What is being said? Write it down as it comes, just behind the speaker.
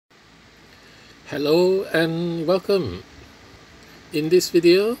Hello and welcome. In this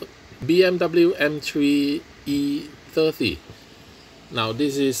video, BMW M3 E30. Now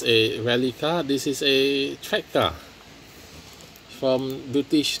this is a rally car, this is a track car from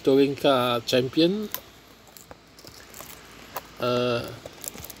British touring car champion.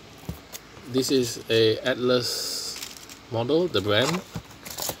 This is a Atlas model, the brand.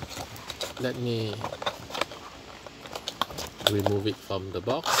 Let me remove it from the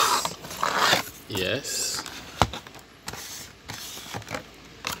box. Yes,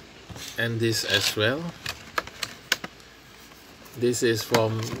 and this as well. This is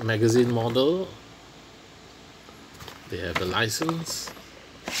from magazine model. They have a license,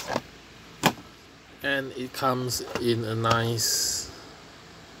 and it comes in a nice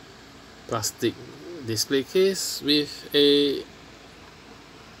plastic display case with a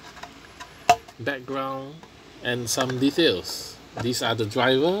background and some details. These are the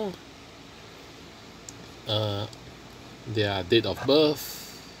driver, their date of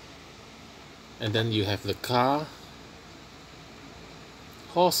birth, and then you have the car,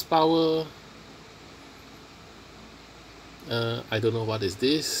 horsepower, I don't know what is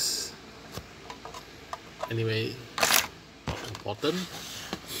this, anyway, not important.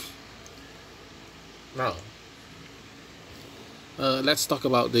 Now let's talk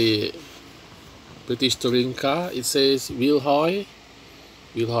about the British touring car. It says Will Hoy.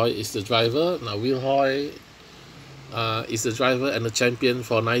 Will Hoy is the driver. Now Will Hoy is the driver and the champion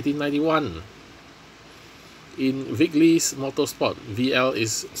for 1991 in Vigley's Motorsport. VL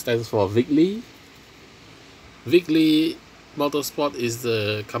stands for Vigley. Vigley Motorsport is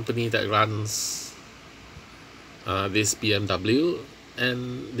the company that runs this BMW,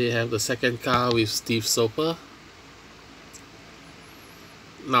 and they have the second car with Steve Soper.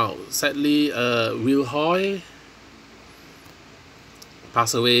 Now sadly, Will Hoy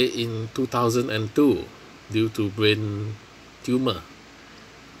passed away in 2002 due to brain tumor.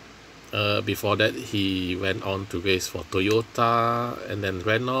 Before that, he went on to race for Toyota and then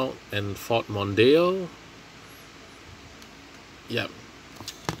Renault and Ford Mondeo. Yep.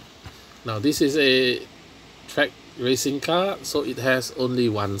 Now this is a track racing car, so it has only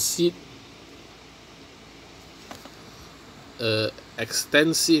one seat.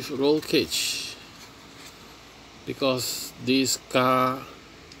 Extensive roll cage, because this car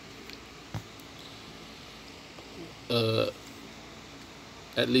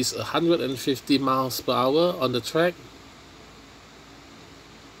at least 150 miles per hour on the track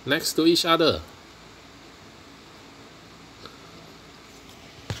next to each other.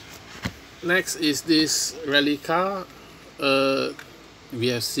 Next is this rally car. We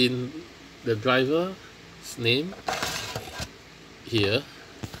have seen the driver's name here,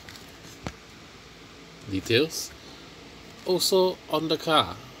 details. Also on the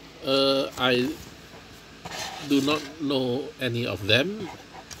car, I do not know any of them,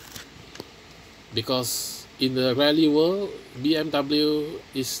 because in the rally world BMW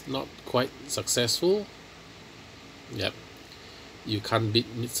is not quite successful. Yep, you can't beat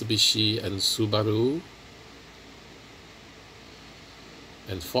Mitsubishi and Subaru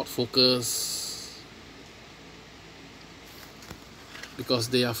and Ford Focus, because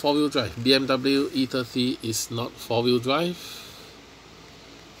they are four-wheel drive. BMW E30 is not four-wheel drive.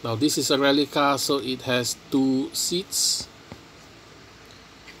 Now this is a rally car, so it has two seats.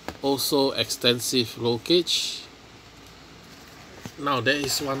 Also extensive roll cage. Now there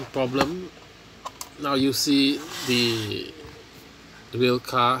is one problem. Now you see the real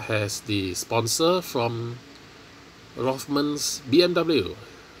car has the sponsor from Rothman's BMW.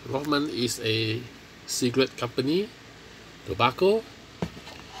 Rothman is a cigarette company, tobacco,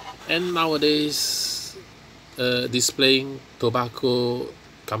 and nowadays displaying tobacco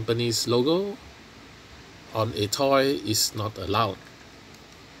company's logo on a toy is not allowed.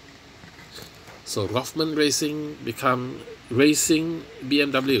 So Rothman Racing become Racing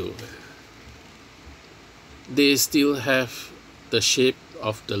BMW. They still have the shape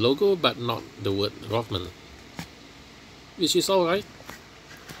of the logo but not the word Rothman, which is alright.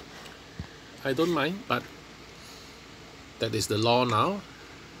 I don't mind, but that is the law now.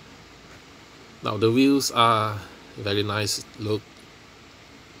 Now the wheels are very nice look.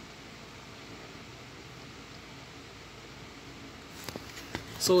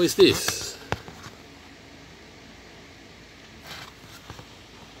 So is this.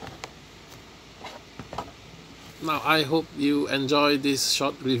 Now I hope you enjoy this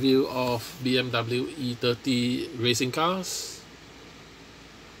short review of BMW E30 racing cars.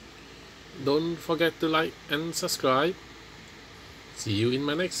 Don't forget to like and subscribe. See you in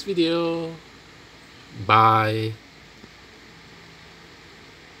my next video. Bye.